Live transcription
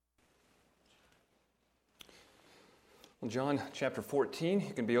Well, John chapter 14,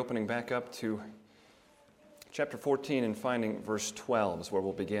 you can be opening back up to chapter 14 and finding verse 12 is where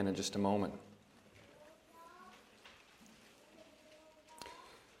we'll begin in just a moment.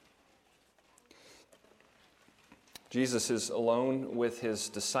 Jesus is alone with his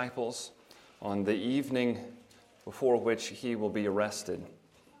disciples on the evening before which he will be arrested.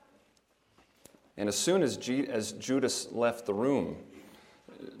 And as soon as Judas left the room,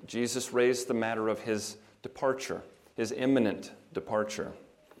 Jesus raised the matter of his departure, his imminent departure.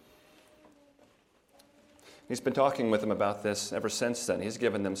 He's been talking with them about this ever since then. He's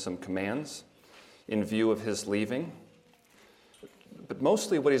given them some commands in view of his leaving. But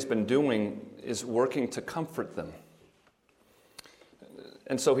mostly what he's been doing is working to comfort them.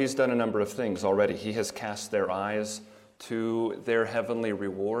 And so he's done a number of things already. He has cast their eyes to their heavenly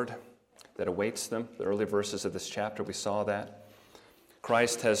reward that awaits them. The early verses of this chapter, we saw that.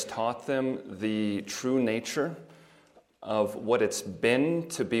 Christ has taught them the true nature of what it's been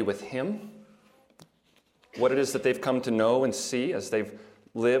to be with him, what it is that they've come to know and see as they've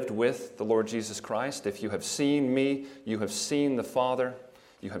lived with the Lord Jesus Christ. If you have seen me, you have seen the Father.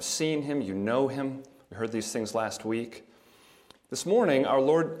 You have seen him, you know him. We heard these things last week. This morning, our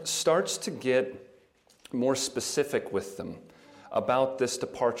Lord starts to get more specific with them about this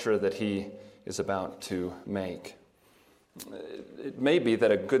departure that he is about to make. It may be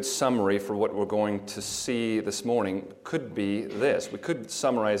that a good summary for what we're going to see this morning could be this. We could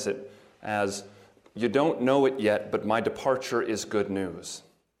summarize it as, you don't know it yet, but my departure is good news.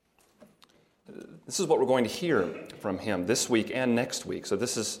 This is what we're going to hear from him this week and next week. So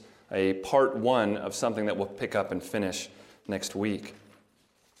this is a part one of something that we'll pick up and finish next week.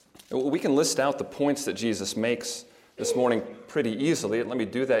 We can list out the points that Jesus makes this morning pretty easily. Let me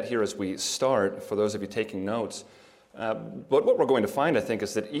do that here as we start, for those of you taking notes. But what we're going to find, I think,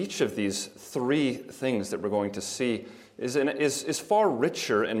 is that each of these three things that we're going to see is far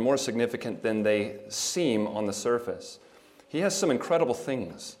richer and more significant than they seem on the surface. He has some incredible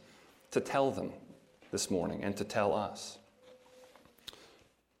things to tell them this morning and to tell us.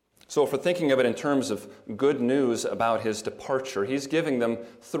 So if we're thinking of it in terms of good news about his departure, he's giving them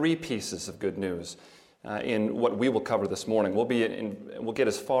three pieces of good news in what we will cover this morning. We'll get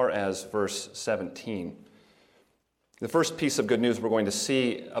as far as verse 17. The first piece of good news we're going to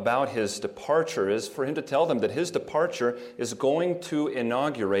see about his departure is for him to tell them that his departure is going to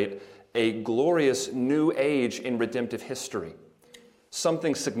inaugurate a glorious new age in redemptive history.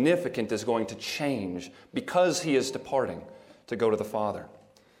 Something significant is going to change because he is departing to go to the Father.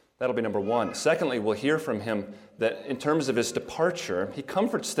 That'll be number one. Secondly, we'll hear from him that in terms of his departure, he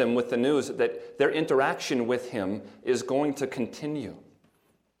comforts them with the news that their interaction with him is going to continue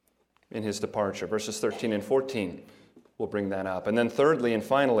in his departure. Verses 13 and 14. We'll bring that up. And then thirdly and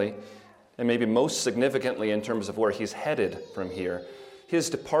finally, and maybe most significantly in terms of where he's headed from here, his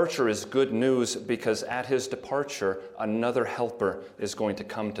departure is good news because at his departure, another helper is going to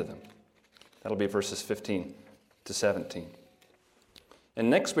come to them. That'll be verses 15 to 17. And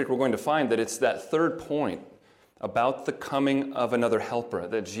next week, we're going to find that it's that third point about the coming of another helper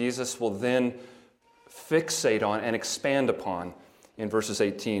that Jesus will then fixate on and expand upon in verses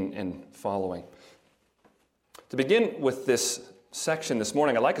 18 and following. To begin with this section this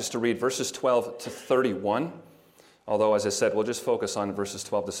morning, I'd like us to read verses 12 to 31, although, as I said, we'll just focus on verses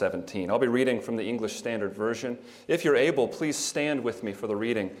 12 to 17. I'll be reading from the English Standard Version. If you're able, please stand with me for the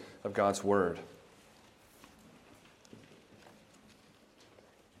reading of God's Word.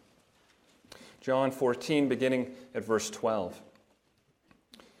 John 14, beginning at verse 12.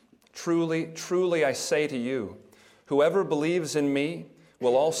 Truly, truly, I say to you, whoever believes in me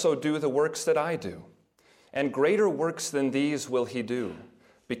will also do the works that I do. And greater works than these will he do,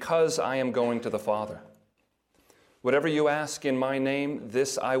 because I am going to the Father. Whatever you ask in my name,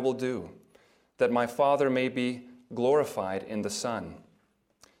 this I will do, that my Father may be glorified in the Son.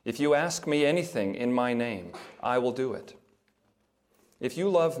 If you ask me anything in my name, I will do it. If you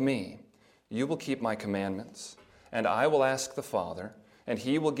love me, you will keep my commandments, and I will ask the Father, and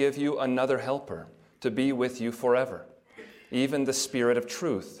he will give you another helper to be with you forever, even the Spirit of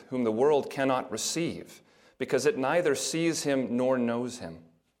truth, whom the world cannot receive, because it neither sees him nor knows him.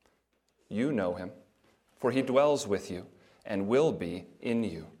 You know him, for he dwells with you and will be in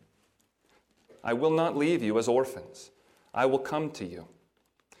you. I will not leave you as orphans. I will come to you.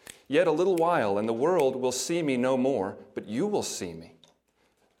 Yet a little while, and the world will see me no more, but you will see me.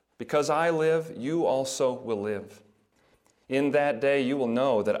 Because I live, you also will live. In that day you will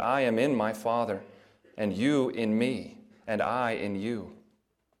know that I am in my Father, and you in me, and I in you.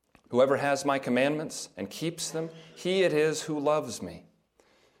 Whoever has my commandments and keeps them, he it is who loves me.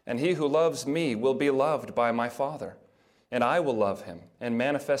 And he who loves me will be loved by my Father, and I will love him and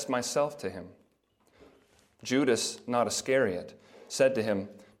manifest myself to him." Judas, not Iscariot, said to him,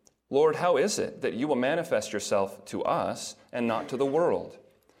 "Lord, how is it that you will manifest yourself to us and not to the world?"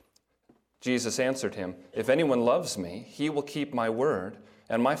 Jesus answered him, "If anyone loves me, he will keep my word,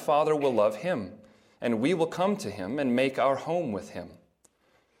 and my Father will love him, and we will come to him and make our home with him.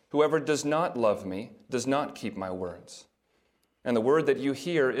 Whoever does not love me does not keep my words. And the word that you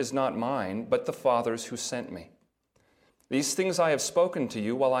hear is not mine, but the Father's who sent me. These things I have spoken to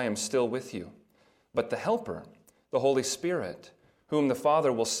you while I am still with you. But the Helper, the Holy Spirit, whom the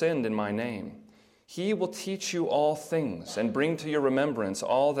Father will send in my name, he will teach you all things and bring to your remembrance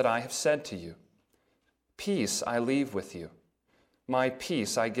all that I have said to you. Peace I leave with you. My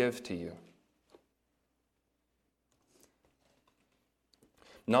peace I give to you.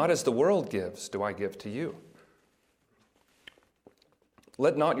 Not as the world gives do I give to you.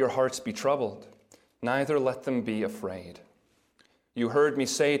 Let not your hearts be troubled, neither let them be afraid. You heard me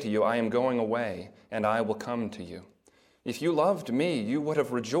say to you, I am going away, and I will come to you. If you loved me, you would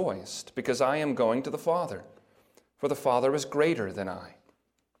have rejoiced, because I am going to the Father, for the Father is greater than I.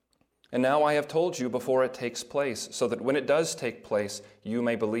 And now I have told you before it takes place, so that when it does take place, you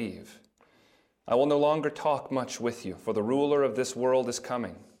may believe. I will no longer talk much with you, for the ruler of this world is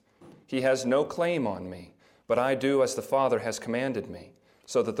coming. He has no claim on me, but I do as the Father has commanded me,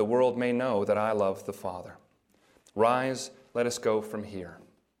 so that the world may know that I love the Father. Rise, let us go from here.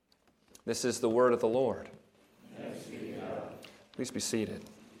 This is the word of the Lord. Thanks be to God. Please be seated.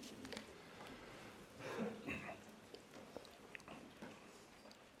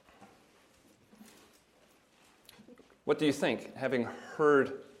 What do you think, having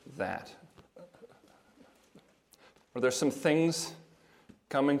heard that? Are there some things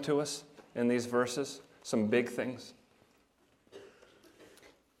coming to us in these verses? Some big things?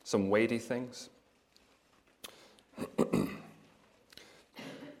 Some weighty things?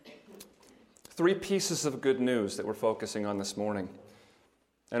 Three pieces of good news that we're focusing on this morning,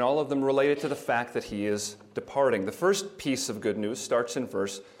 and all of them related to the fact that he is departing. The first piece of good news starts in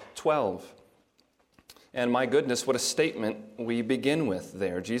verse 12. And my goodness, what a statement we begin with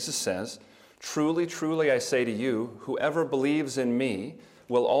there. Jesus says, "Truly, truly, I say to you, whoever believes in me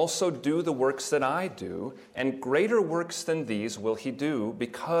will also do the works that I do, and greater works than these will he do,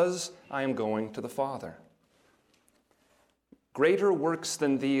 because I am going to the Father." Greater works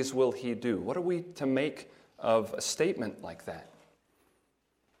than these will he do. What are we to make of a statement like that?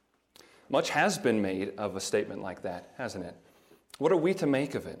 Much has been made of a statement like that, hasn't it? What are we to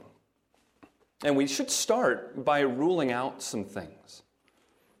make of it? And we should start by ruling out some things.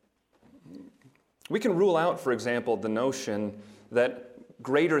 We can rule out, for example, the notion that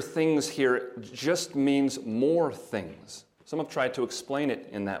greater things here just means more things. Some have tried to explain it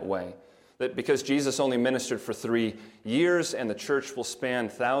in that way, that because Jesus only ministered for 3 years and the church will span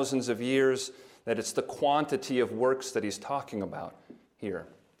thousands of years, that it's the quantity of works that he's talking about here.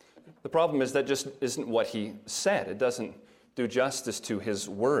 The problem is that just isn't what he said. It doesn't do justice to his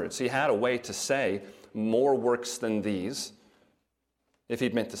words. He had a way to say more works than these, if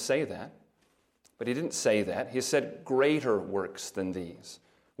he'd meant to say that. But he didn't say that. He said greater works than these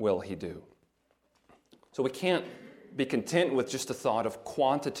will he do. So we can't be content with just a thought of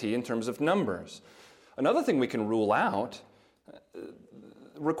quantity in terms of numbers. Another thing we can rule out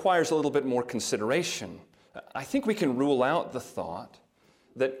requires a little bit more consideration. I think we can rule out the thought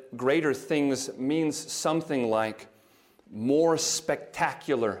that greater things means something like more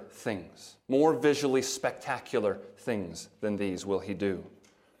spectacular things, more visually spectacular things than these will he do.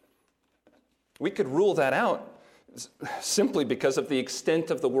 We could rule that out simply because of the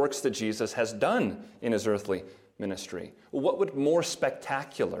extent of the works that Jesus has done in his earthly ministry. What would more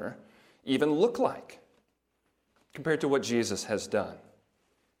spectacular even look like compared to what Jesus has done?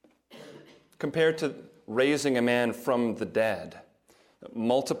 Compared to raising a man from the dead,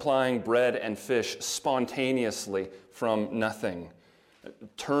 multiplying bread and fish spontaneously from nothing,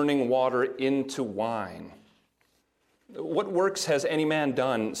 turning water into wine. What works has any man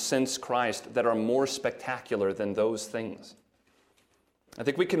done since Christ that are more spectacular than those things? I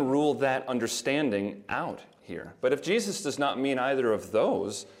think we can rule that understanding out here. But if Jesus does not mean either of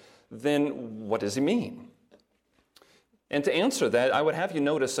those, then what does he mean? And to answer that, I would have you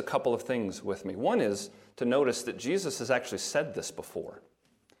notice a couple of things with me. One is to notice that Jesus has actually said this before.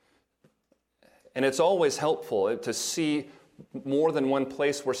 And it's always helpful to see more than one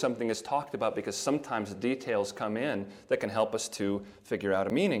place where something is talked about, because sometimes details come in that can help us to figure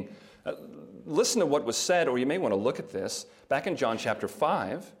out a meaning. Listen to what was said, or you may want to look at this, back in John chapter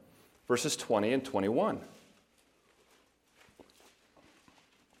 5, verses 20 and 21.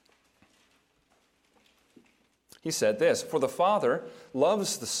 He said this, "For the Father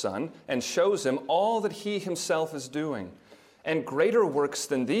loves the Son and shows him all that he himself is doing. And greater works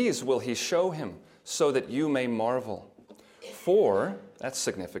than these will he show him, so that you may marvel. For," that's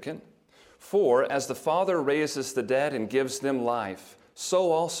significant, "for as the Father raises the dead and gives them life,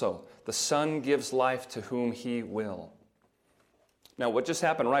 so also the Son gives life to whom he will." Now, what just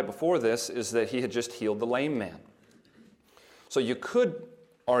happened right before this is that he had just healed the lame man. So you could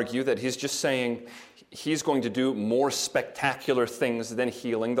argue that he's just saying he's going to do more spectacular things than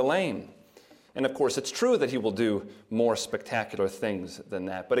healing the lame. And of course, it's true that he will do more spectacular things than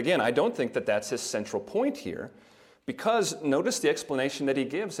that. But again, I don't think that that's his central point here, because notice the explanation that he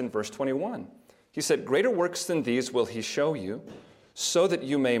gives in verse 21. He said, "Greater works than these will he show you, so that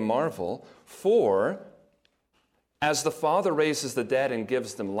you may marvel. For as the Father raises the dead and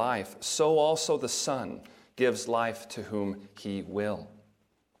gives them life, so also the Son gives life to whom he will."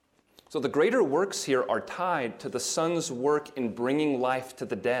 So the greater works here are tied to the Son's work in bringing life to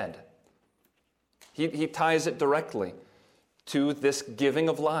the dead. He ties it directly to this giving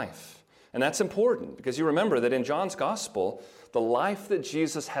of life. And that's important because you remember that in John's Gospel, the life that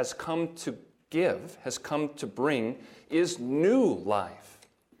Jesus has come to give, has come to bring, is new life,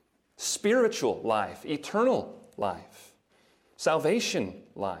 spiritual life, eternal life, salvation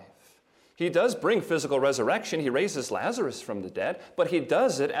life. He does bring physical resurrection. He raises Lazarus from the dead, but he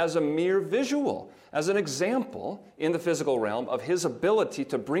does it as a mere visual, as an example in the physical realm of his ability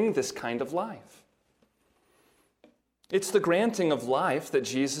to bring this kind of life. It's the granting of life that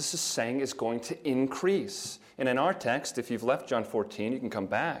Jesus is saying is going to increase. And in our text, if you've left John 14, you can come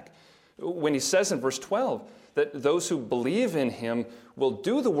back. When he says in verse 12 that those who believe in him will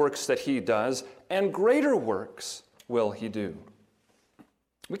do the works that he does, and greater works will he do.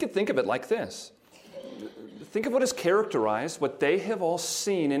 We could think of it like this. Think of what has characterized what they have all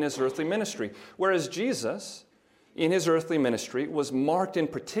seen in his earthly ministry. Whereas Jesus, in his earthly ministry, was marked in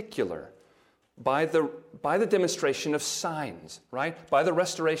particular by the demonstration of signs, right? By the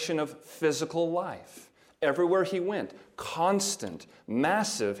restoration of physical life. Everywhere he went, constant,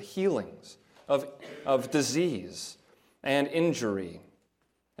 massive healings of disease and injury.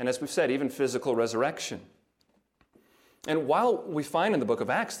 And as we've said, even physical resurrection. And while we find in the book of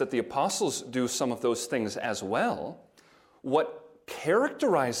Acts that the apostles do some of those things as well, what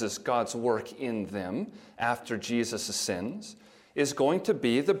characterizes God's work in them after Jesus ascends is going to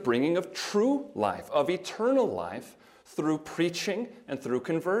be the bringing of true life, of eternal life, through preaching and through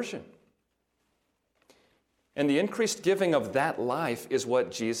conversion. And the increased giving of that life is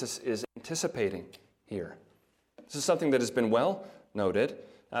what Jesus is anticipating here. This is something that has been well noted.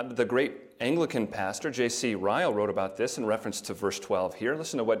 The great Anglican pastor, J.C. Ryle, wrote about this in reference to verse 12 here.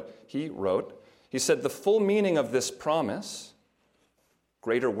 Listen to what he wrote. He said, "The full meaning of this promise,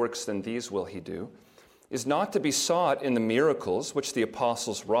 greater works than these will he do, is not to be sought in the miracles which the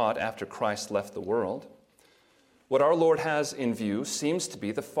apostles wrought after Christ left the world. What our Lord has in view seems to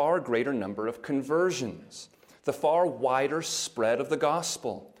be the far greater number of conversions, the far wider spread of the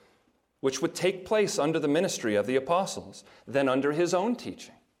gospel, which would take place under the ministry of the apostles than under his own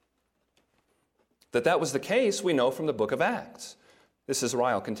teaching." That was the case, we know from the book of Acts. This is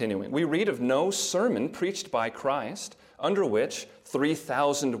Ryle continuing. "We read of no sermon preached by Christ under which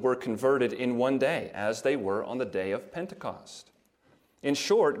 3,000 were converted in one day, as they were on the day of Pentecost. In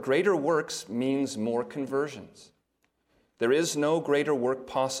short, greater works means more conversions. There is no greater work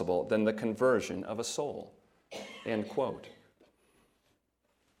possible than the conversion of a soul." End quote.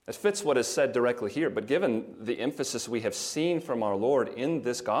 It fits what is said directly here, but given the emphasis we have seen from our Lord in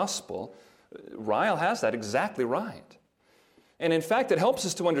this gospel, Ryle has that exactly right. And in fact, it helps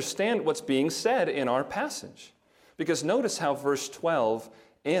us to understand what's being said in our passage. Because notice how verse 12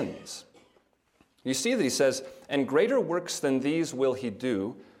 ends. You see that he says, "And greater works than these will he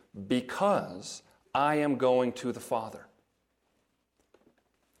do, because I am going to the Father."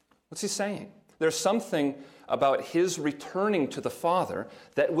 What's he saying? There's something about his returning to the Father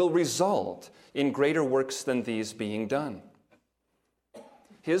that will result in greater works than these being done.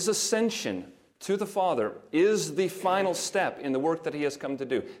 His ascension to the Father is the final step in the work that he has come to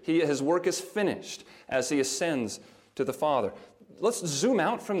do. His work is finished as he ascends to the Father. Let's zoom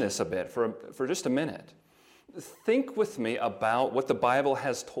out from this a bit for just a minute. Think with me about what the Bible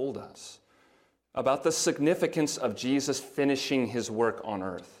has told us about the significance of Jesus finishing his work on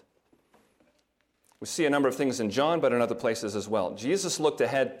earth. We see a number of things in John, but in other places as well. Jesus looked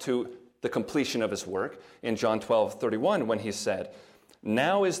ahead to the completion of his work in John 12:31 when he said,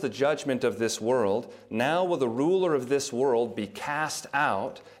 "Now is the judgment of this world. Now will the ruler of this world be cast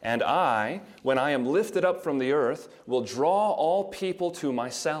out, and I, when I am lifted up from the earth, will draw all people to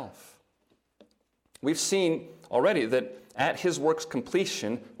myself." We've seen already that at his work's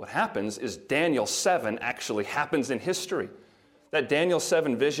completion, what happens is Daniel 7 actually happens in history. That Daniel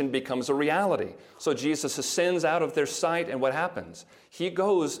 7 vision becomes a reality. So Jesus ascends out of their sight, and what happens? He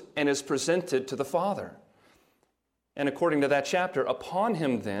goes and is presented to the Father. And according to that chapter, upon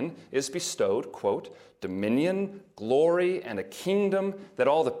him then is bestowed, quote, dominion, glory, and a kingdom that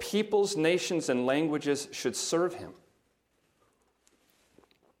all the peoples, nations, and languages should serve him.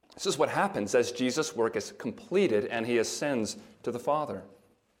 This is what happens as Jesus' work is completed and he ascends to the Father.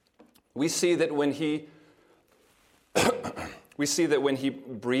 We see that when he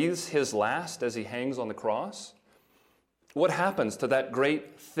breathes his last as he hangs on the cross, what happens to that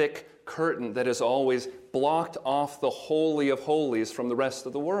great thick curtain that has always blocked off the Holy of Holies from the rest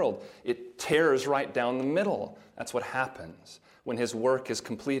of the world? It tears right down the middle. That's what happens when his work is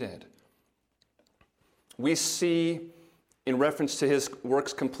completed. We see, in reference to his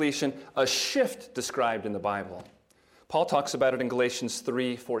work's completion, a shift described in the Bible. Paul talks about it in Galatians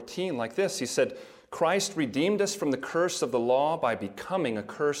 3:14 like this. He said, Christ redeemed us from the curse of the law by becoming a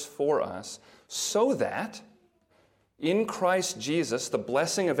curse for us, so that in Christ Jesus the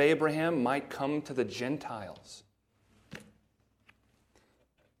blessing of Abraham might come to the Gentiles.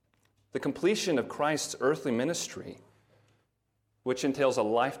 The completion of Christ's earthly ministry, which entails a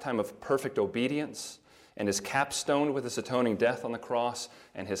lifetime of perfect obedience and is capstoned with his atoning death on the cross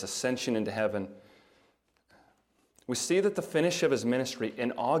and his ascension into heaven, we see that the finish of his ministry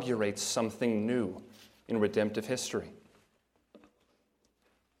inaugurates something new in redemptive history.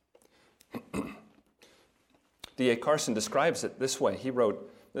 D.A. Carson describes it this way. He wrote,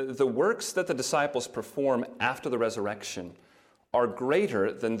 the works that the disciples perform after the resurrection are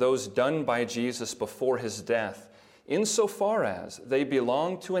greater than those done by Jesus before his death, insofar as they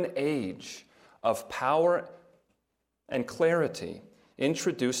belong to an age of power and clarity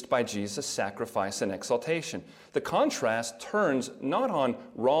introduced by Jesus' sacrifice and exaltation. The contrast turns not on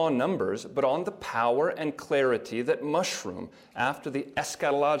raw numbers, but on the power and clarity that mushroom after the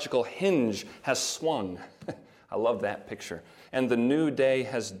eschatological hinge has swung. I love that picture. And the new day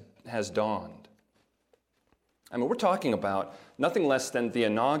has dawned. I mean, we're talking about nothing less than the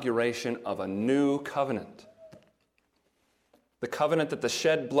inauguration of a new covenant. The covenant that the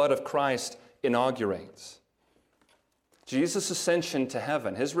shed blood of Christ inaugurates. Jesus' ascension to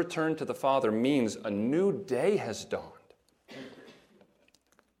heaven, his return to the Father, means a new day has dawned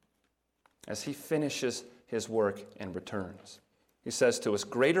as he finishes his work and returns. He says to us,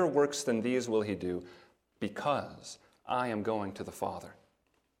 greater works than these will he do, because I am going to the Father.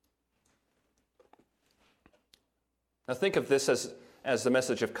 Now think of this as the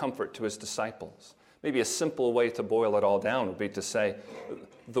message of comfort to his disciples. Maybe a simple way to boil it all down would be to say,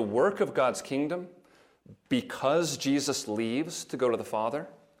 the work of God's kingdom, because Jesus leaves to go to the Father,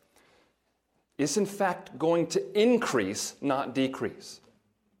 is in fact going to increase, not decrease.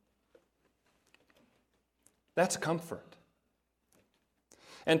 That's a comfort.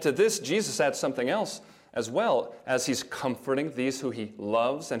 And to this, Jesus adds something else as well, as he's comforting these who he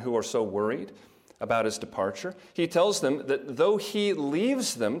loves and who are so worried about his departure. He tells them that though he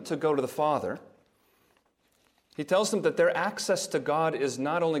leaves them to go to the Father, he tells them that their access to God is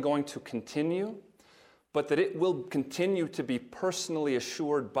not only going to continue, but that it will continue to be personally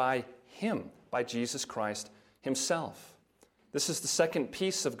assured by him, by Jesus Christ himself. This is the second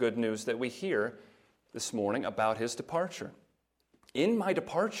piece of good news that we hear this morning about his departure. In my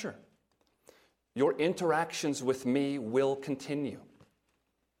departure, your interactions with me will continue.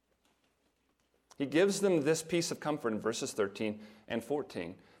 He gives them this piece of comfort in verses 13 and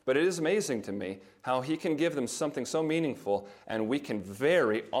 14. But it is amazing to me how he can give them something so meaningful, and we can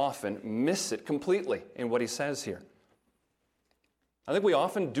very often miss it completely in what he says here. I think we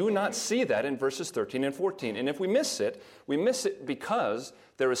often do not see that in verses 13 and 14. And if we miss it because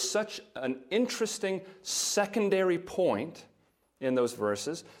there is such an interesting secondary point in those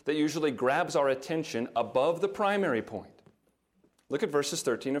verses that usually grabs our attention above the primary point. Look at verses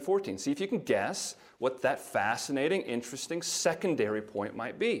 13 and 14. See if you can guess what that fascinating, interesting secondary point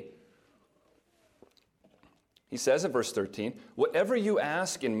might be. He says in verse 13, whatever you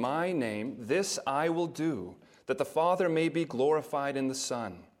ask in my name, this I will do, that the Father may be glorified in the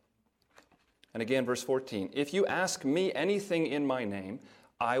Son. And again, verse 14, if you ask me anything in my name,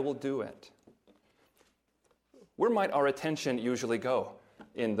 I will do it. Where might our attention usually go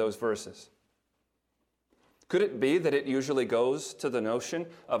in those verses? Could it be that it usually goes to the notion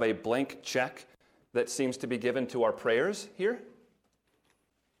of a blank check that seems to be given to our prayers here?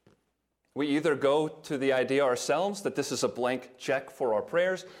 We either go to the idea ourselves that this is a blank check for our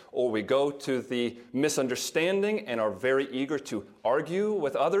prayers, or we go to the misunderstanding and are very eager to argue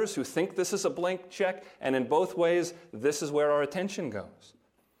with others who think this is a blank check, and in both ways, this is where our attention goes.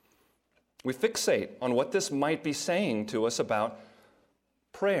 We fixate on what this might be saying to us about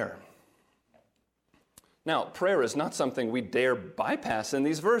prayer. Now, prayer is not something we dare bypass in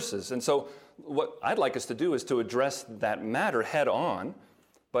these verses, and so what I'd like us to do is to address that matter head on,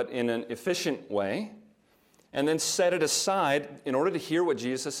 but in an efficient way, and then set it aside in order to hear what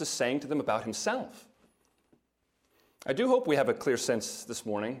Jesus is saying to them about himself. I do hope we have a clear sense this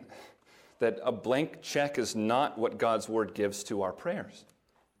morning that a blank check is not what God's word gives to our prayers,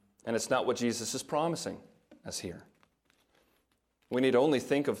 and it's not what Jesus is promising us here. We need only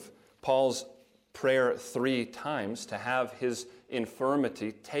think of Paul's prayer 3 times to have his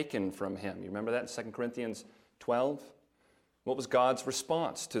infirmity taken from him. You remember that in 2 Corinthians 12? What was God's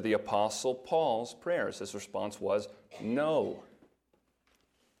response to the Apostle Paul's prayers? His response was, no.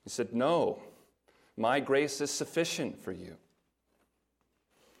 He said, no, my grace is sufficient for you.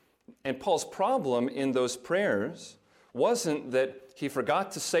 And Paul's problem in those prayers wasn't that he forgot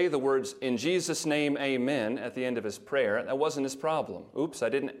to say the words, in Jesus' name, amen, at the end of his prayer. That wasn't his problem. Oops, I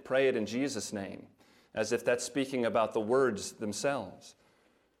didn't pray it in Jesus' name, as if that's speaking about the words themselves.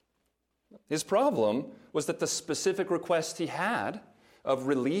 His problem was that the specific request he had of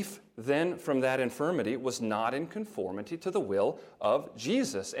relief then from that infirmity was not in conformity to the will of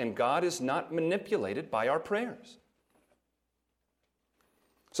Jesus, and God is not manipulated by our prayers.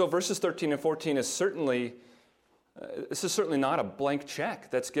 So verses 13 and 14 is certainly not a blank check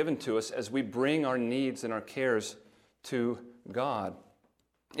that's given to us as we bring our needs and our cares to God.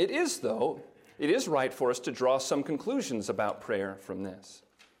 It is right for us to draw some conclusions about prayer from this.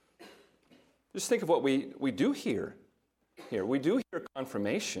 Just think of what we do here. We do hear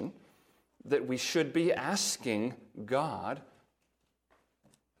confirmation that we should be asking God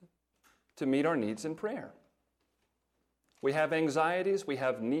to meet our needs in prayer. We have anxieties, we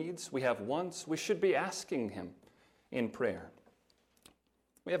have needs, we have wants. We should be asking him in prayer.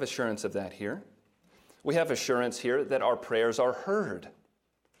 We have assurance of that here. We have assurance here that our prayers are heard.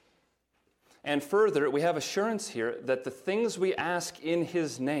 And further, we have assurance here that the things we ask in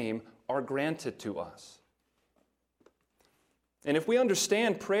his name are granted to us. And if we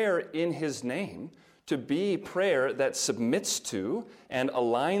understand prayer in his name to be prayer that submits to and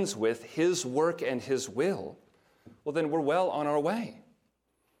aligns with his work and his will, well, then we're well on our way.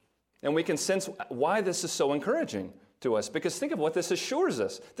 And we can sense why this is so encouraging to us, because think of what this assures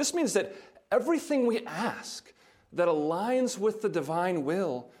us. This means that everything we ask that aligns with the divine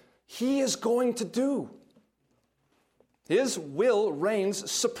will, he is going to do. His will reigns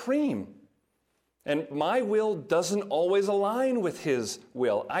supreme. And my will doesn't always align with his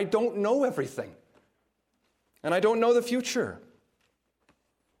will. I don't know everything. And I don't know the future.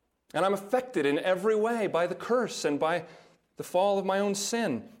 And I'm affected in every way by the curse and by the fall of my own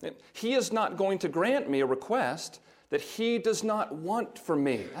sin. He is not going to grant me a request that he does not want for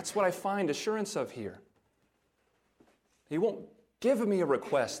me. That's what I find assurance of here. He won't give me a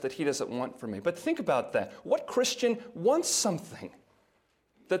request that he doesn't want for me. But think about that. What Christian wants something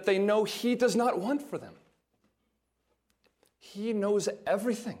that they know he does not want for them? He knows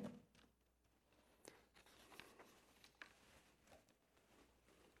everything.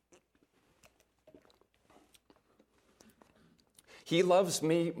 He loves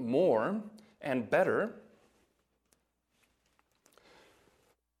me more and better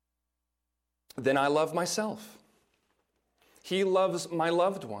than I love myself. He loves my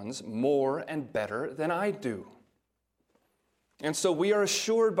loved ones more and better than I do. And so we are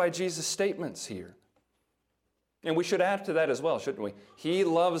assured by Jesus' statements here. And we should add to that as well, shouldn't we? He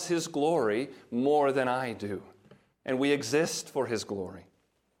loves his glory more than I do. And we exist for his glory.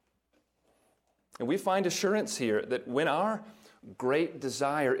 And we find assurance here that when our great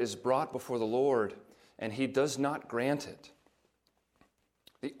desire is brought before the Lord and he does not grant it,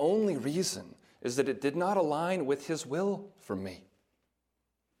 the only reason is that it did not align with his will for me.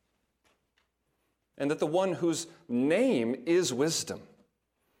 And that the one whose name is wisdom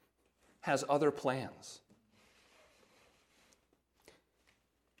has other plans.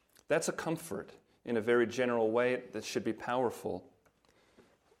 That's a comfort in a very general way that should be powerful.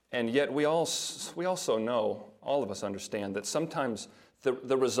 And yet we also know, all of us understand, that sometimes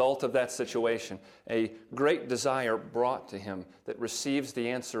the result of that situation, a great desire brought to him that receives the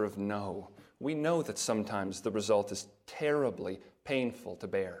answer of no, we know that sometimes the result is terribly painful to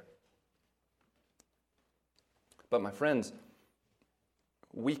bear. But my friends,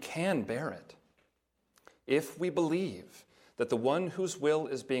 we can bear it if we believe that the one whose will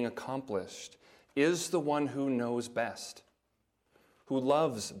is being accomplished is the one who knows best, who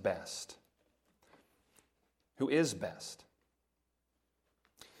loves best, who is best.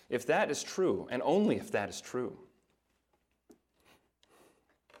 If that is true, and only if that is true,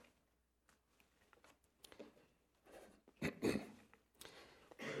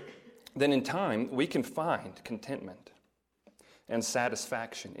 then in time we can find contentment and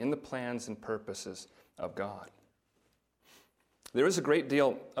satisfaction in the plans and purposes of God. There is a great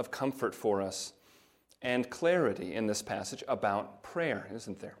deal of comfort for us and clarity in this passage about prayer,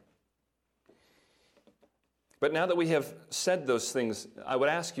 isn't there? But now that we have said those things, I would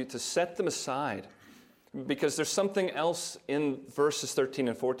ask you to set them aside, because there's something else in verses 13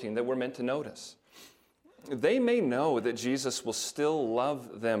 and 14 that we're meant to notice. They may know that Jesus will still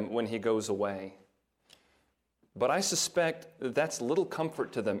love them when he goes away, but I suspect that's little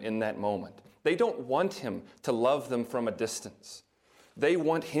comfort to them in that moment. They don't want him to love them from a distance. They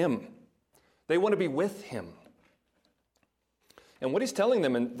want him. They want to be with him. And what he's telling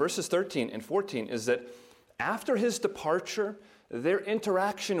them in verses 13 and 14 is that after his departure, their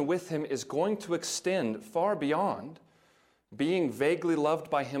interaction with him is going to extend far beyond being vaguely loved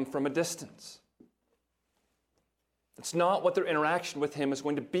by him from a distance. It's not what their interaction with him is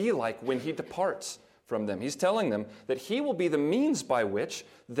going to be like when he departs from them. He's telling them that he will be the means by which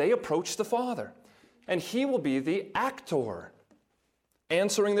they approach the Father. And he will be the actor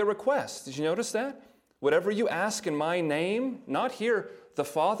answering their requests. Did you notice that? Whatever you ask in my name, not here, the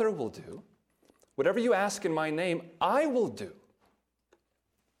Father will do. Whatever you ask in my name, I will do.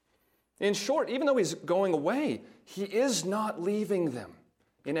 In short, even though he's going away, he is not leaving them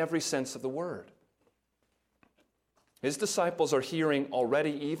in every sense of the word. His disciples are hearing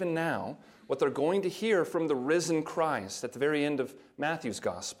already, even now, what they're going to hear from the risen Christ at the very end of Matthew's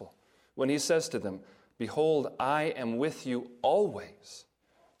gospel, when he says to them, "Behold, I am with you always,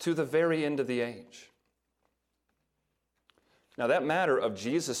 to the very end of the age." Now, that matter of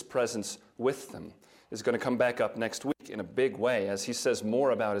Jesus' presence with them is going to come back up next week in a big way, as he says more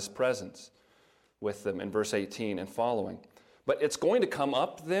about his presence with them in verse 18 and following. But it's going to come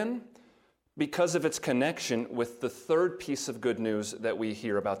up then because of its connection with the third piece of good news that we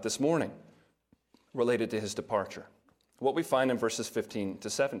hear about this morning, related to his departure. What we find in verses 15 to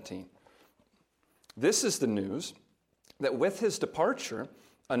 17. This is the news that with his departure,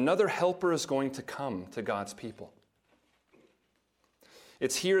 another helper is going to come to God's people.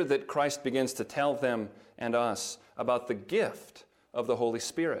 It's here that Christ begins to tell them and us about the gift of the Holy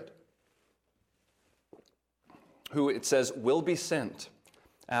Spirit, who, it says, will be sent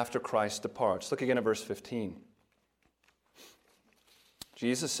after Christ departs. Look again at verse 15.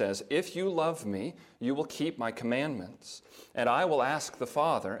 Jesus says, "If you love me, you will keep my commandments, and I will ask the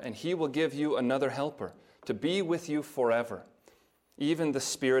Father, and he will give you another helper to be with you forever, even the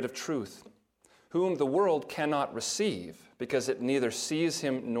Spirit of truth, whom the world cannot receive, because it neither sees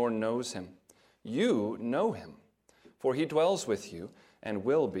him nor knows him. You know him, for he dwells with you and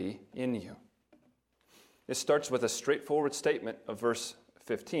will be in you." It starts with a straightforward statement of verse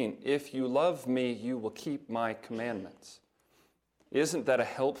 15. If you love me, you will keep my commandments. Isn't that a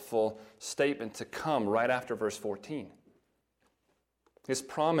helpful statement to come right after verse 14? His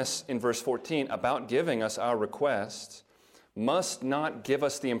promise in verse 14 about giving us our requests must not give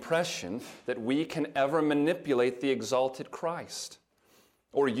us the impression that we can ever manipulate the exalted Christ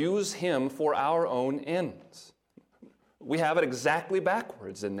or use him for our own ends. We have it exactly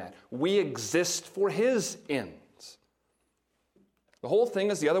backwards in that. We exist for his ends. The whole thing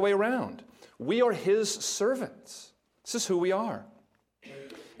is the other way around. We are his servants. This is who we are.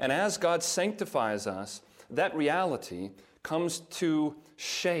 And as God sanctifies us, that reality comes to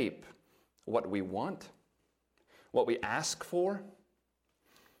shape what we want, what we ask for,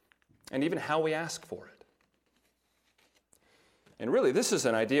 and even how we ask for it. And really, this is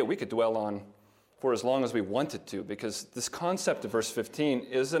an idea we could dwell on for as long as we wanted to, because this concept of verse 15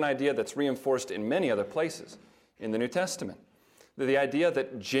 is an idea that's reinforced in many other places in the New Testament. The idea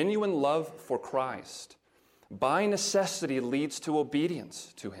that genuine love for Christ by necessity leads to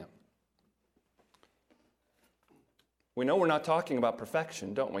obedience to him. We know we're not talking about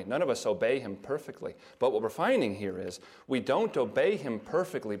perfection, don't we? None of us obey him perfectly. But what we're finding here is we don't obey him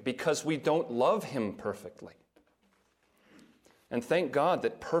perfectly because we don't love him perfectly. And thank God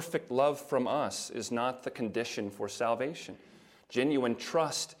that perfect love from us is not the condition for salvation. Genuine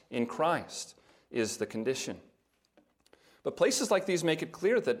trust in Christ is the condition. But places like these make it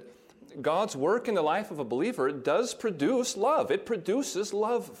clear that God's work in the life of a believer does produce love. It produces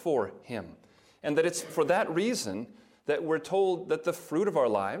love for him. And that it's for that reason that we're told that the fruit of our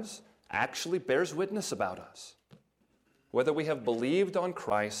lives actually bears witness about us. whether we have believed on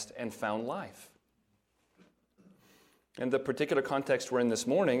Christ and found life. And the particular context we're in this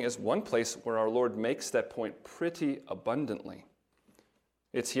morning is one place where our Lord makes that point pretty abundantly.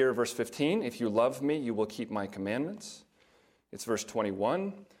 It's here, verse 15, if you love me, you will keep my commandments. It's verse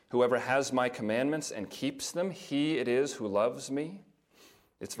 21, whoever has my commandments and keeps them, he it is who loves me.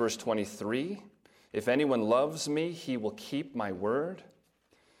 It's verse 23, if anyone loves me, he will keep my word.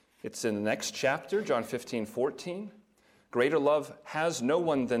 It's in the next chapter, John 15:14. Greater love has no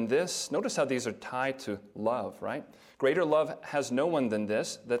one than this. Notice how these are tied to love, right? Greater love has no one than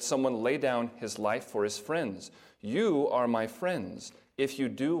this, that someone lay down his life for his friends. You are my friends, if you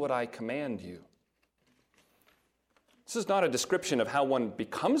do what I command you. This is not a description of how one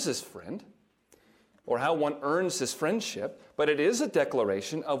becomes his friend or how one earns his friendship, but it is a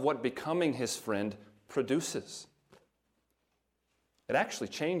declaration of what becoming his friend produces. It actually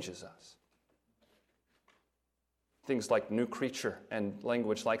changes us. Things like new creature and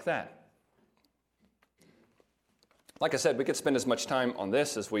language like that. Like I said, we could spend as much time on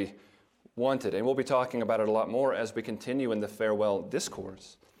this as we wanted, and we'll be talking about it a lot more as we continue in the farewell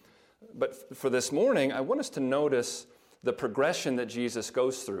discourse. But for this morning, I want us to notice the progression that Jesus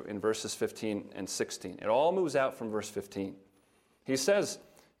goes through in verses 15 and 16. It all moves out from verse 15. He says,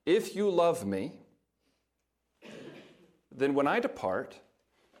 if you love me, then when I depart,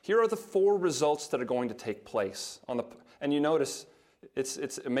 here are the 4 results that are going to take place. And you notice,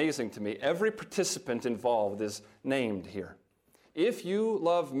 it's amazing to me, every participant involved is named here. If you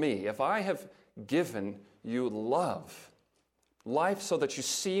love me, if I have given you love, life so that you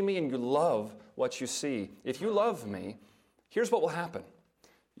see me and you love what you see, if you love me, here's what will happen.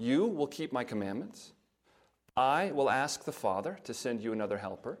 You will keep my commandments. I will ask the Father to send you another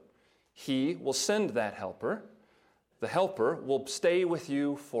helper. He will send that helper. The helper will stay with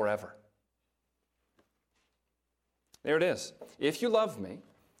you forever. There it is. If you love me,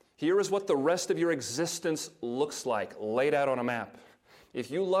 here is what the rest of your existence looks like, laid out on a map. If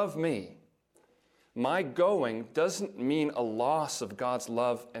you love me, my going doesn't mean a loss of God's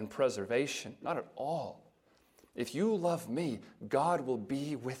love and preservation. Not at all. If you love me, God will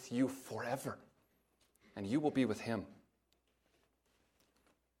be with you forever, and you will be with him.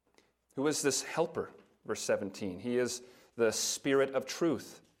 Who is this helper? Verse 17, he is the Spirit of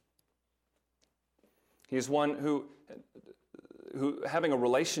truth. He is one who having a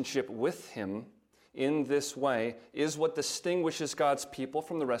relationship with him in this way is what distinguishes God's people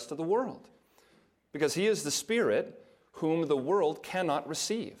from the rest of the world. Because he is the Spirit whom the world cannot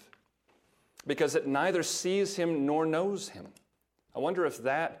receive, because it neither sees him nor knows him. I wonder if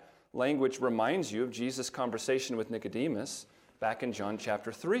that language reminds you of Jesus' conversation with Nicodemus back in John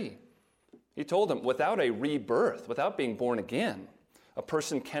chapter 3. He told him, without a rebirth, without being born again, a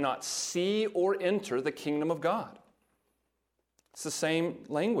person cannot see or enter the kingdom of God. It's the same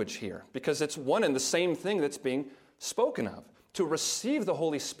language here, because it's one and the same thing that's being spoken of. To receive the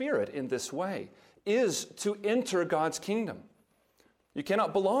Holy Spirit in this way is to enter God's kingdom. You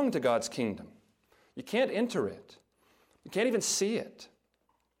cannot belong to God's kingdom. You can't enter it. You can't even see it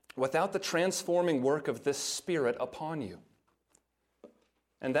without the transforming work of this Spirit upon you.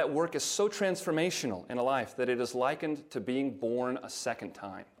 And that work is so transformational in a life that it is likened to being born a second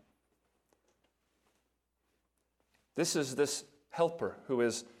time. This is this helper who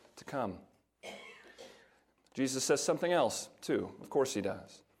is to come. Jesus says something else, too. Of course he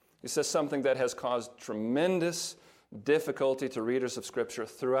does. He says something that has caused tremendous difficulty to readers of Scripture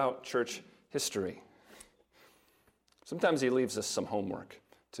throughout church history. Sometimes he leaves us some homework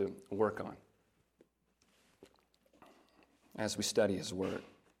to work on as we study his word.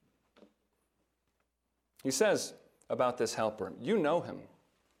 He says about this helper, you know him,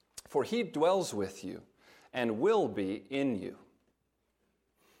 for he dwells with you and will be in you.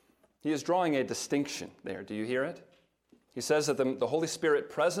 He is drawing a distinction there. Do you hear it? He says that the Holy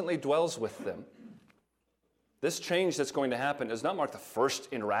Spirit presently dwells with them. This change that's going to happen does not mark the first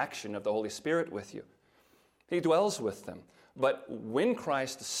interaction of the Holy Spirit with you. He dwells with them. But when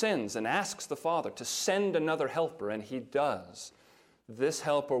Christ sends and asks the Father to send another helper, and he does, this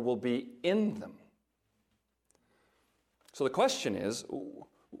helper will be in them. So the question is,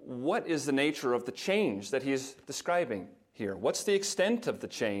 what is the nature of the change that he's describing here? What's the extent of the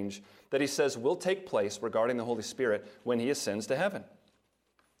change that he says will take place regarding the Holy Spirit when he ascends to heaven?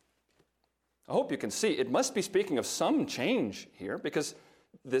 I hope you can see it must be speaking of some change here, because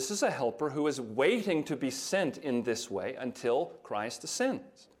this is a helper who is waiting to be sent in this way until Christ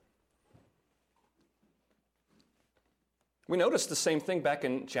ascends. We notice the same thing back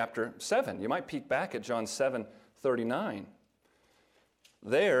in chapter 7. You might peek back at John 7:39.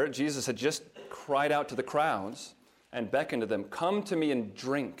 There, Jesus had just cried out to the crowds and beckoned to them, "Come to me and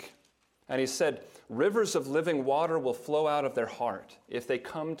drink." And he said, "Rivers of living water will flow out of their heart if they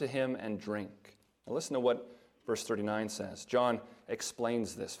come to him and drink." Now listen to what verse 39 says. John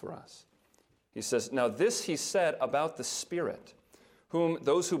explains this for us. He says, "Now this he said about the Spirit, whom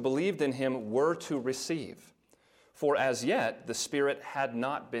those who believed in him were to receive. For as yet the Spirit had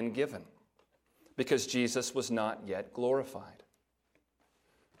not been given, because Jesus was not yet glorified."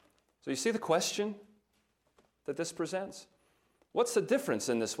 So you see the question that this presents? What's the difference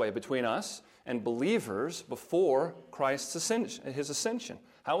in this way between us and believers before Christ's ascension, his ascension?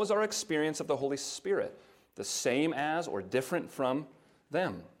 How is our experience of the Holy Spirit the same as or different from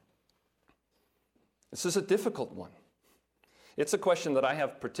them? This is a difficult one. It's a question that I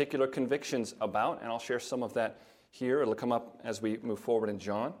have particular convictions about, and I'll share some of that here. It'll come up as we move forward in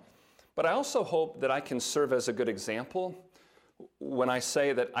John. But I also hope that I can serve as a good example when I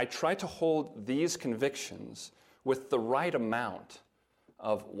say that I try to hold these convictions with the right amount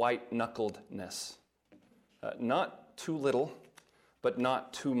of white-knuckledness. Not too little, but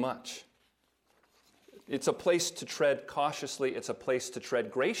not too much. It's a place to tread cautiously. It's a place to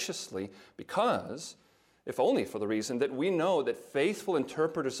tread graciously because, if only for the reason that we know that faithful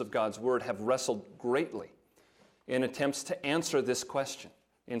interpreters of God's Word have wrestled greatly in attempts to answer this question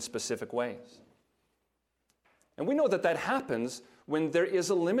in specific ways. And we know that that happens when there is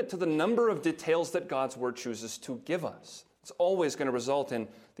a limit to the number of details that God's Word chooses to give us. It's always going to result in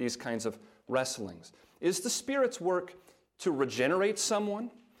these kinds of wrestlings. Is the Spirit's work to regenerate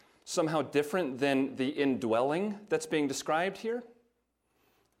someone somehow different than the indwelling that's being described here?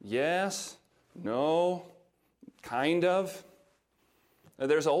 Yes, no, kind of.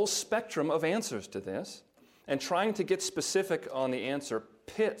 There's a whole spectrum of answers to this, and trying to get specific on the answer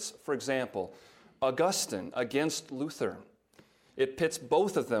pits, for example, Augustine against Luther. It pits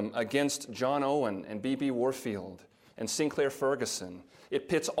both of them against John Owen and B.B. Warfield and Sinclair Ferguson. It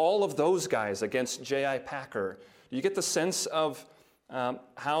pits all of those guys against J.I. Packer. You get the sense of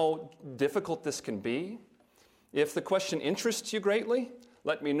how difficult this can be? If the question interests you greatly,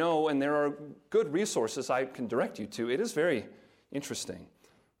 let me know, and there are good resources I can direct you to. It is very interesting.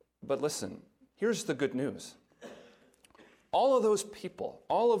 But listen, here's the good news. All of those people,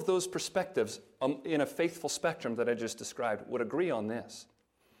 all of those perspectives in a faithful spectrum that I just described would agree on this.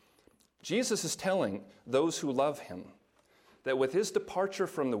 Jesus is telling those who love him that with his departure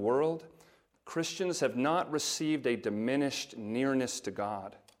from the world, Christians have not received a diminished nearness to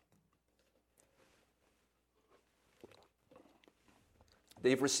God.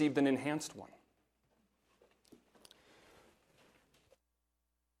 They've received an enhanced one.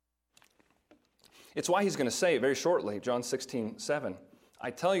 It's why he's going to say very shortly, John 16:7,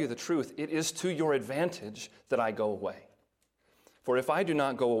 "I tell you the truth, it is to your advantage that I go away. For if I do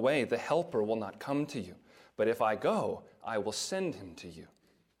not go away, the Helper will not come to you. But if I go, I will send him to you."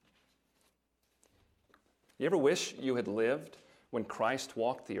 You ever wish you had lived when Christ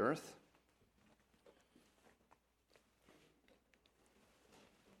walked the earth?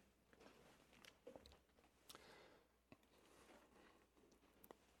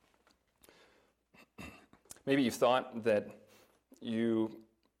 Maybe you thought that you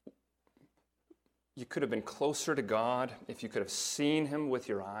could have been closer to God if you could have seen him with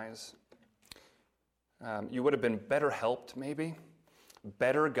your eyes. You would have been better helped, maybe,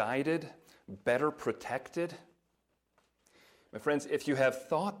 better guided, better protected. My friends, if you have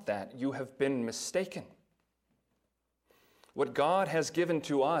thought that, you have been mistaken. What God has given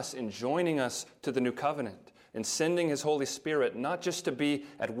to us in joining us to the new covenant, in sending his Holy Spirit, not just to be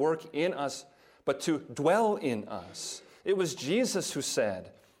at work in us, but to dwell in us. It was Jesus who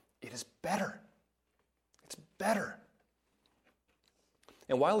said, "It is better. It's better."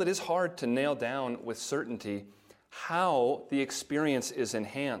 And while it is hard to nail down with certainty how the experience is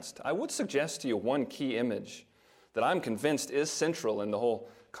enhanced, I would suggest to you one key image that I'm convinced is central in the whole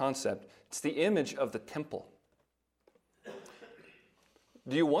concept. It's the image of the temple.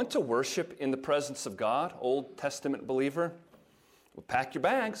 Do you want to worship in the presence of God, Old Testament believer? Well, pack your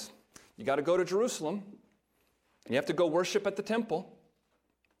bags. You got to go to Jerusalem. You have to go worship at the temple.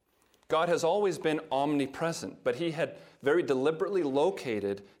 God has always been omnipresent, but he had very deliberately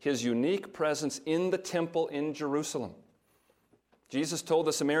located his unique presence in the temple in Jerusalem. Jesus told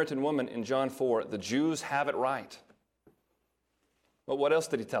the Samaritan woman in John 4, "The Jews have it right." But what else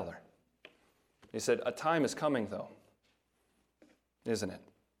did he tell her? He said, "A time is coming, though, isn't it,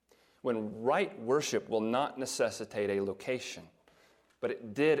 when right worship will not necessitate a location, but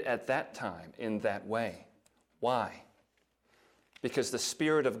it did at that time in that way." Why? Because the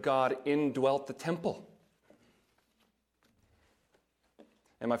Spirit of God indwelt the temple.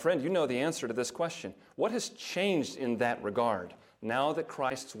 And my friend, you know the answer to this question. What has changed in that regard now that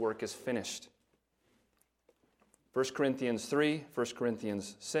Christ's work is finished? 1 Corinthians 3, 1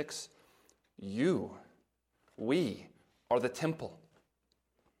 Corinthians 6, we are the temple.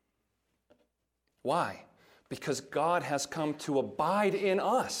 Why? Because God has come to abide in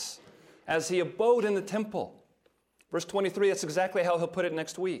us as he abode in the temple. Verse 23, that's exactly how he'll put it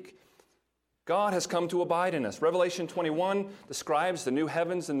next week. God has come to abide in us. Revelation 21 describes the new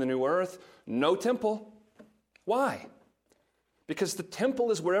heavens and the new earth. No temple. Why? Because the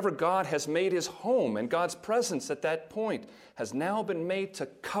temple is wherever God has made his home, and God's presence at that point has now been made to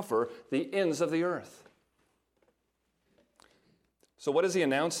cover the ends of the earth. So what is he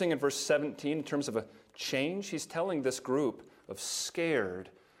announcing in verse 17 in terms of a change? He's telling this group of scared,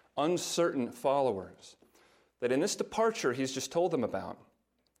 uncertain followers that in this departure he's just told them about,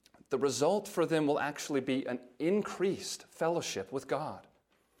 the result for them will actually be an increased fellowship with God,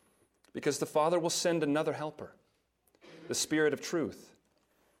 because the Father will send another helper, the Spirit of truth,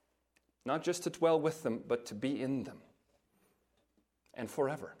 not just to dwell with them, but to be in them and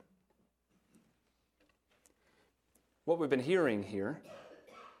forever. What we've been hearing here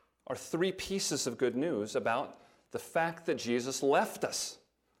are three pieces of good news about the fact that Jesus left us,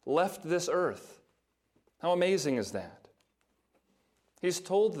 left this earth. How amazing is that? He's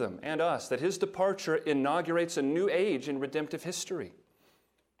told them and us that his departure inaugurates a new age in redemptive history.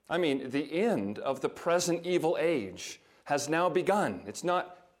 I mean, the end of the present evil age has now begun. It's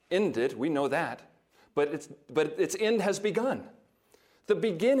not ended, we know that, but its end has begun. The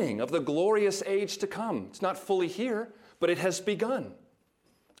beginning of the glorious age to come. It's not fully here, but it has begun.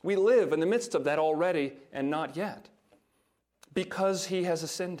 We live in the midst of that already and not yet, because he has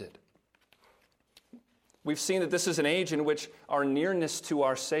ascended. We've seen that this is an age in which our nearness to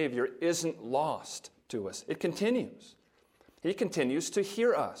our Savior isn't lost to us. It continues. He continues to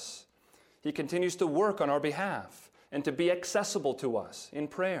hear us. He continues to work on our behalf and to be accessible to us in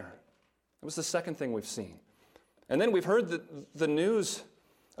prayer. That was the second thing we've seen. And then we've heard that the news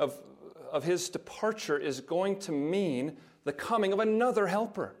of his departure is going to mean the coming of another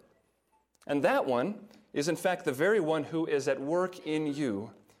helper. And that one is in fact the very one who is at work in you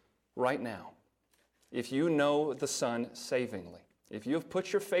right now. If you know the Son savingly, if you have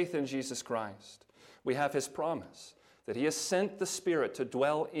put your faith in Jesus Christ, we have his promise that he has sent the Spirit to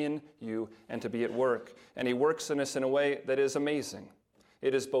dwell in you and to be at work. And he works in us in a way that is amazing.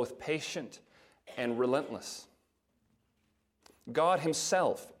 It is both patient and relentless. God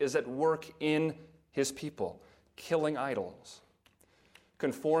himself is at work in his people, killing idols,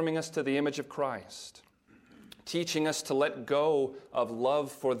 conforming us to the image of Christ, teaching us to let go of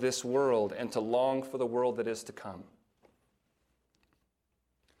love for this world and to long for the world that is to come.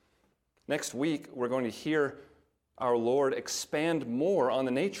 Next week, we're going to hear our Lord expand more on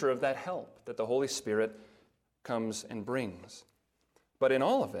the nature of that help that the Holy Spirit comes and brings. But in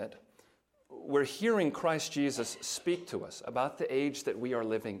all of it, we're hearing Christ Jesus speak to us about the age that we are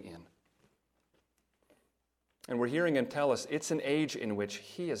living in. And we're hearing him tell us it's an age in which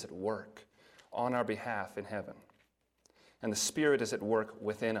he is at work on our behalf in heaven. And the Spirit is at work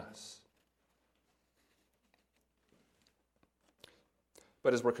within us.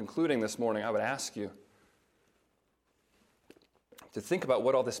 But as we're concluding this morning, I would ask you to think about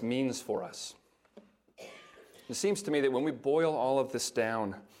what all this means for us. It seems to me that when we boil all of this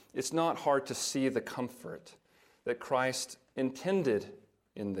down, it's not hard to see the comfort that Christ intended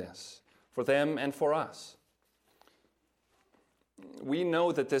in this, for them and for us. We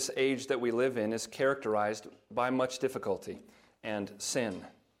know that this age that we live in is characterized by much difficulty and sin,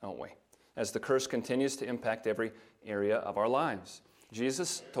 don't we? As the curse continues to impact every area of our lives.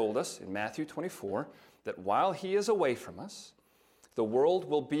 Jesus told us in Matthew 24 that while he is away from us, the world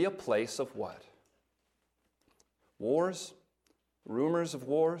will be a place of what? Wars, rumors of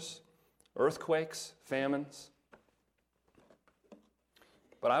wars, earthquakes, famines.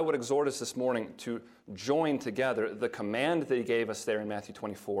 But I would exhort us this morning to join together the command that he gave us there in Matthew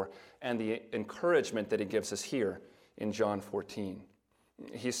 24 and the encouragement that he gives us here in John 14.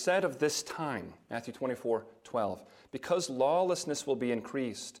 He said of this time, Matthew 24:12, because lawlessness will be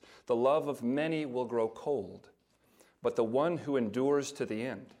increased, the love of many will grow cold, but the one who endures to the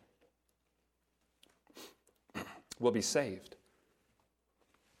end will be saved.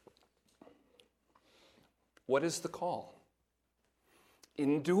 What is the call?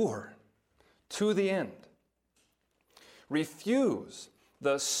 Endure to the end. Refuse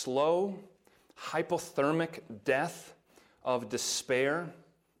the slow, hypothermic death of despair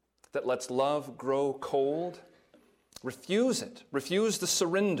that lets love grow cold. Refuse it. Refuse the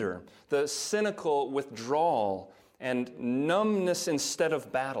surrender, the cynical withdrawal, and numbness instead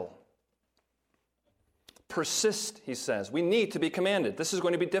of battle. Persist, he says. We need to be commanded. This is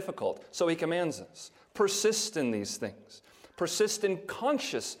going to be difficult, so he commands us. Persist in these things. Persist in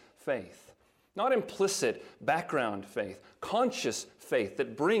conscious faith, not implicit background faith, conscious faith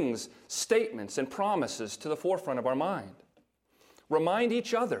that brings statements and promises to the forefront of our mind. Remind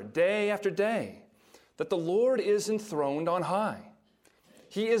each other day after day that the Lord is enthroned on high.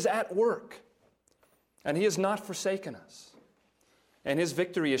 He is at work, and he has not forsaken us, and his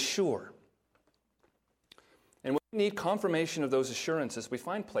victory is sure. And when we need confirmation of those assurances, we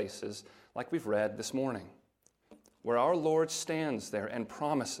find places like we've read this morning, where our Lord stands there and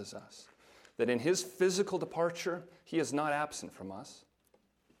promises us that in his physical departure, he is not absent from us.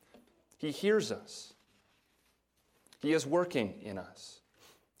 He hears us. He is working in us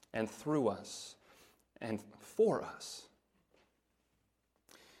and through us and for us.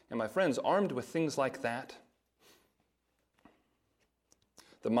 And my friends, armed with things like that,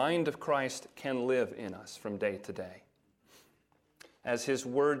 the mind of Christ can live in us from day to day. As his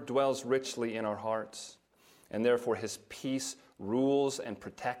word dwells richly in our hearts, and therefore his peace rules and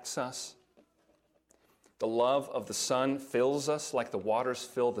protects us. The love of the Son fills us like the waters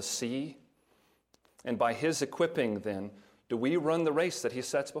fill the sea. And by his equipping, then, do we run the race that he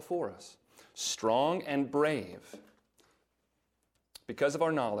sets before us, strong and brave, because of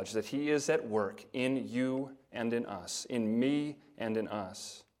our knowledge that he is at work in you and in us, in me and in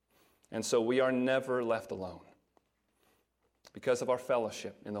us. And so we are never left alone because of our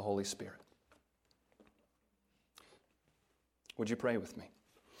fellowship in the Holy Spirit. Would you pray with me?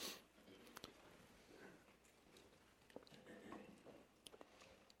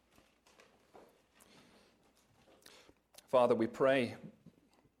 Father, we pray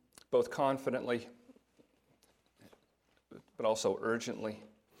both confidently but also urgently.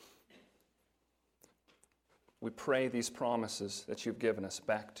 We pray these promises that you've given us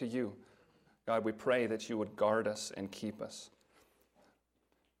back to you. God, we pray that you would guard us and keep us.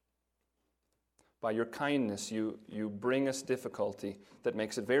 By your kindness, you bring us difficulty that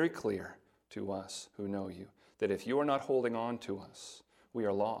makes it very clear to us who know you that if you are not holding on to us, we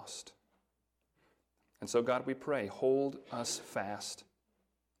are lost. And so, God, we pray, hold us fast.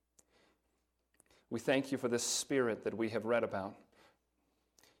 We thank you for this Spirit that we have read about,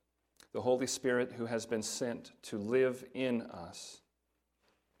 the Holy Spirit who has been sent to live in us,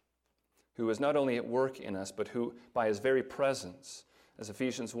 who is not only at work in us, but who, by his very presence, as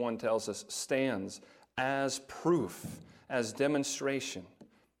Ephesians 1 tells us, stands as proof, as demonstration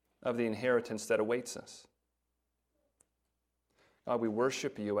of the inheritance that awaits us. God, we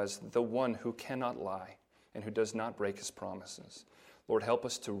worship you as the one who cannot lie and who does not break his promises. Lord, help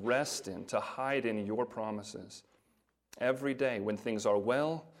us to rest in, to hide in your promises every day when things are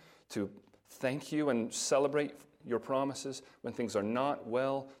well, to thank you and celebrate your promises. When things are not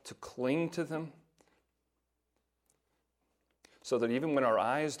well, to cling to them, so that even when our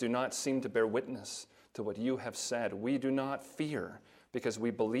eyes do not seem to bear witness to what you have said, we do not fear because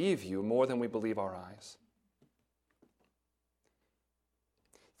we believe you more than we believe our eyes.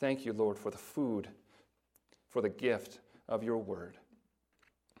 Thank you, Lord, for the food, for the gift of your word.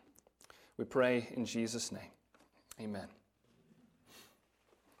 We pray in Jesus' name. Amen.